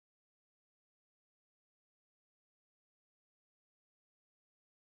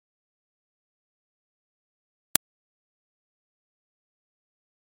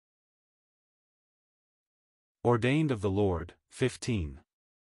Ordained of the Lord, 15.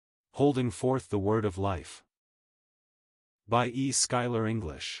 Holding Forth the Word of Life. By E. Schuyler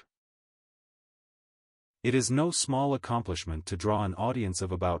English. It is no small accomplishment to draw an audience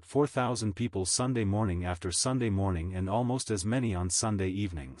of about 4,000 people Sunday morning after Sunday morning and almost as many on Sunday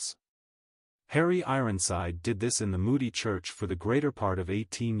evenings. Harry Ironside did this in the Moody Church for the greater part of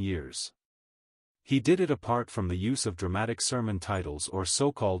 18 years. He did it apart from the use of dramatic sermon titles or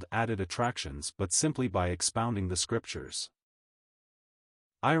so-called added attractions but simply by expounding the Scriptures.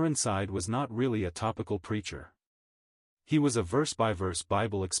 Ironside was not really a topical preacher. He was a verse-by-verse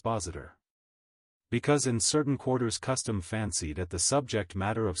Bible expositor. Because in certain quarters custom fancied at the subject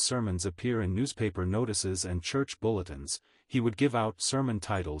matter of sermons appear in newspaper notices and church bulletins, he would give out sermon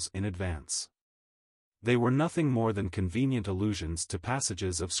titles in advance. They were nothing more than convenient allusions to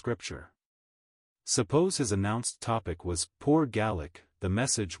passages of Scripture. Suppose his announced topic was Poor Gallic, the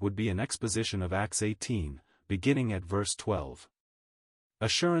message would be an exposition of Acts 18, beginning at verse 12.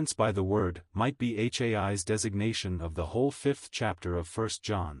 Assurance by the Word might be HAI's designation of the whole 5th chapter of 1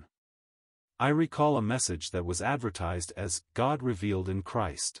 John. I recall a message that was advertised as God Revealed in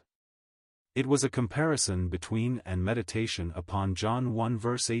Christ. It was a comparison between and meditation upon John 1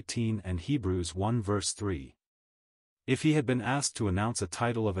 verse 18 and Hebrews 1 verse 3. If he had been asked to announce a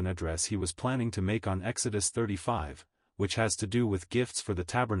title of an address he was planning to make on Exodus 35, which has to do with gifts for the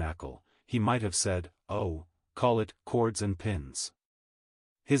tabernacle, he might have said, "Oh, call it Cords and Pins."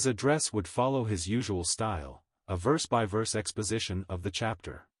 His address would follow his usual style, a verse-by-verse exposition of the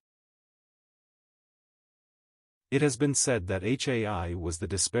chapter. It has been said that HAI was the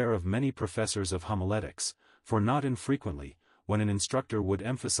despair of many professors of homiletics, for not infrequently, when an instructor would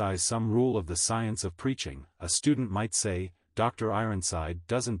emphasize some rule of the science of preaching, a student might say, "Dr. Ironside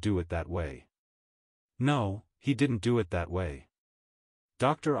doesn't do it that way." No, he didn't do it that way.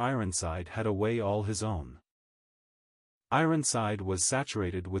 Dr. Ironside had a way all his own. Ironside was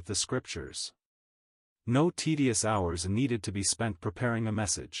saturated with the Scriptures. No tedious hours needed to be spent preparing a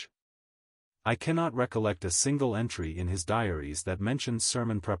message. I cannot recollect a single entry in his diaries that mentions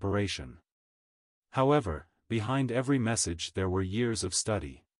sermon preparation. However, behind every message there were years of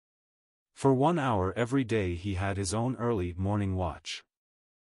study. For 1 hour every day he had his own early morning watch.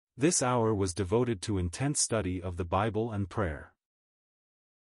 This hour was devoted to intense study of the Bible and prayer.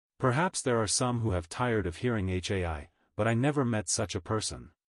 Perhaps there are some who have tired of hearing HAI, but I never met such a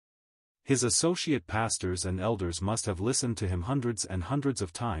person. His associate pastors and elders must have listened to him hundreds and hundreds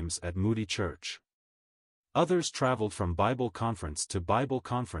of times at Moody Church. Others traveled from Bible conference to Bible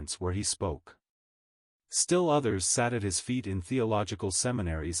conference where he spoke. Still others sat at his feet in theological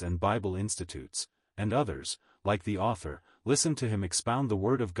seminaries and Bible institutes, and others, like the author, listened to him expound the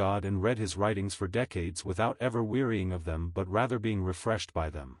Word of God and read his writings for decades without ever wearying of them but rather being refreshed by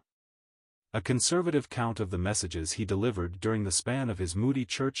them. A conservative count of the messages he delivered during the span of his Moody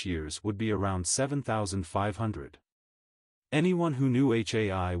Church years would be around 7,500. Anyone who knew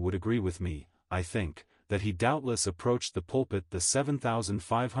HAI would agree with me, I think, that he doubtless approached the pulpit the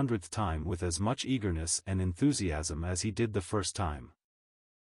 7,500th time with as much eagerness and enthusiasm as he did the first time.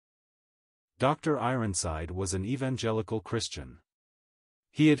 Dr. Ironside was an evangelical Christian.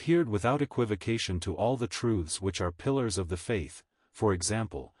 He adhered without equivocation to all the truths which are pillars of the faith, for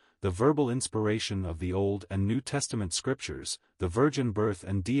example, the verbal inspiration of the Old and New Testament Scriptures, the virgin birth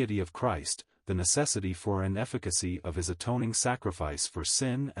and deity of Christ, the necessity for and efficacy of his atoning sacrifice for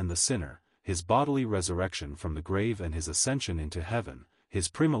sin and the sinner, his bodily resurrection from the grave and his ascension into heaven, his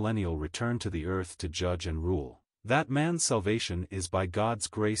premillennial return to the earth to judge and rule, that man's salvation is by God's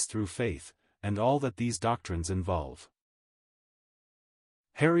grace through faith, and all that these doctrines involve.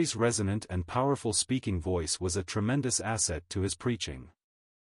 Harry's resonant and powerful speaking voice was a tremendous asset to his preaching.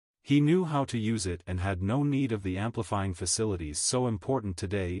 He knew how to use it and had no need of the amplifying facilities so important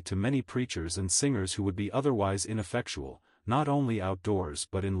today to many preachers and singers who would be otherwise ineffectual, not only outdoors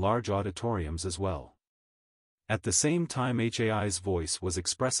but in large auditoriums as well. At the same time HAI's voice was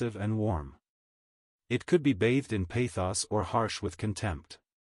expressive and warm. It could be bathed in pathos or harsh with contempt.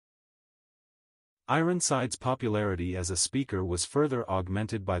 Ironside's popularity as a speaker was further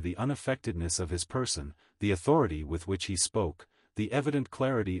augmented by the unaffectedness of his person, the authority with which he spoke, the evident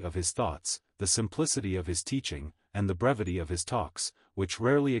clarity of his thoughts, the simplicity of his teaching, and the brevity of his talks, which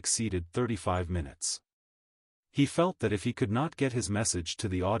rarely exceeded 35 minutes. He felt that if he could not get his message to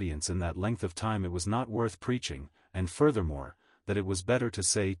the audience in that length of time it was not worth preaching, and furthermore, that it was better to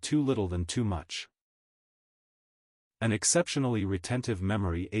say too little than too much. An exceptionally retentive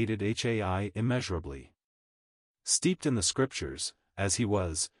memory aided HAI immeasurably. Steeped in the Scriptures, as he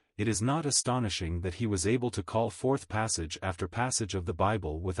was, it is not astonishing that he was able to call forth passage after passage of the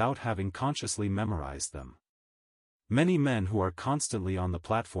Bible without having consciously memorized them. Many men who are constantly on the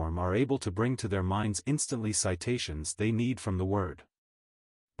platform are able to bring to their minds instantly citations they need from the Word.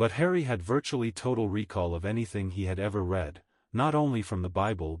 But Harry had virtually total recall of anything he had ever read, not only from the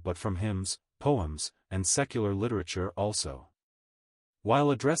Bible but from hymns, poems, and secular literature also.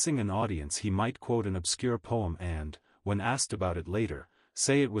 While addressing an audience he might quote an obscure poem and, when asked about it later,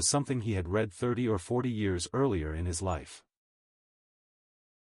 say it was something he had read 30 or 40 years earlier in his life.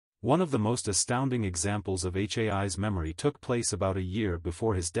 One of the most astounding examples of Hai's memory took place about a year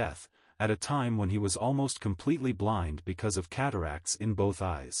before his death, at a time when he was almost completely blind because of cataracts in both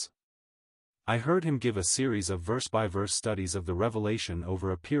eyes. I heard him give a series of verse-by-verse studies of the Revelation over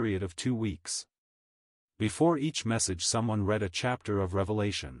a period of 2 weeks. Before each message someone read a chapter of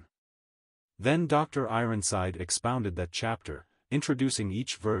Revelation. Then Dr. Ironside expounded that chapter, introducing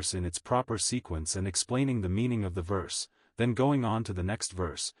each verse in its proper sequence and explaining the meaning of the verse, then going on to the next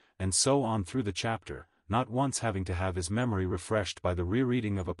verse, and so on through the chapter, not once having to have his memory refreshed by the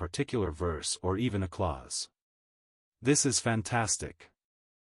rereading of a particular verse or even a clause. This is fantastic.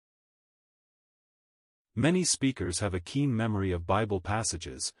 Many speakers have a keen memory of Bible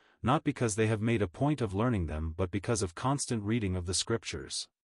passages, not because they have made a point of learning them but because of constant reading of the Scriptures.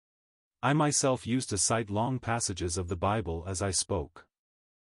 I myself used to cite long passages of the Bible as I spoke.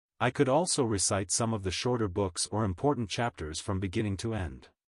 I could also recite some of the shorter books or important chapters from beginning to end.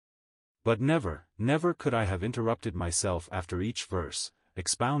 But never could I have interrupted myself after each verse,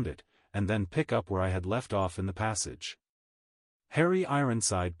 expound it, and then pick up where I had left off in the passage. Harry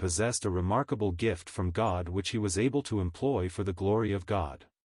Ironside possessed a remarkable gift from God which he was able to employ for the glory of God.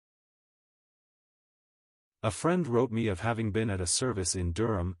 A friend wrote me of having been at a service in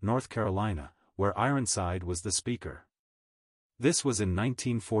Durham, North Carolina, where Ironside was the speaker. This was in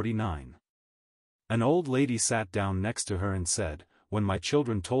 1949. An old lady sat down next to her and said, "When my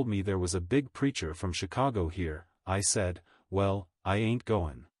children told me there was a big preacher from Chicago here, I said, well, I ain't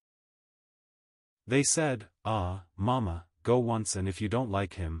goin'. They said, Mama, go once and if you don't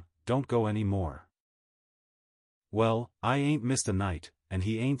like him, don't go any more. Well, I ain't missed a night, and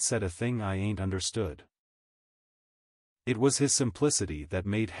he ain't said a thing I ain't understood." It was his simplicity that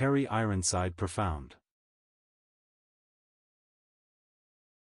made Harry Ironside profound.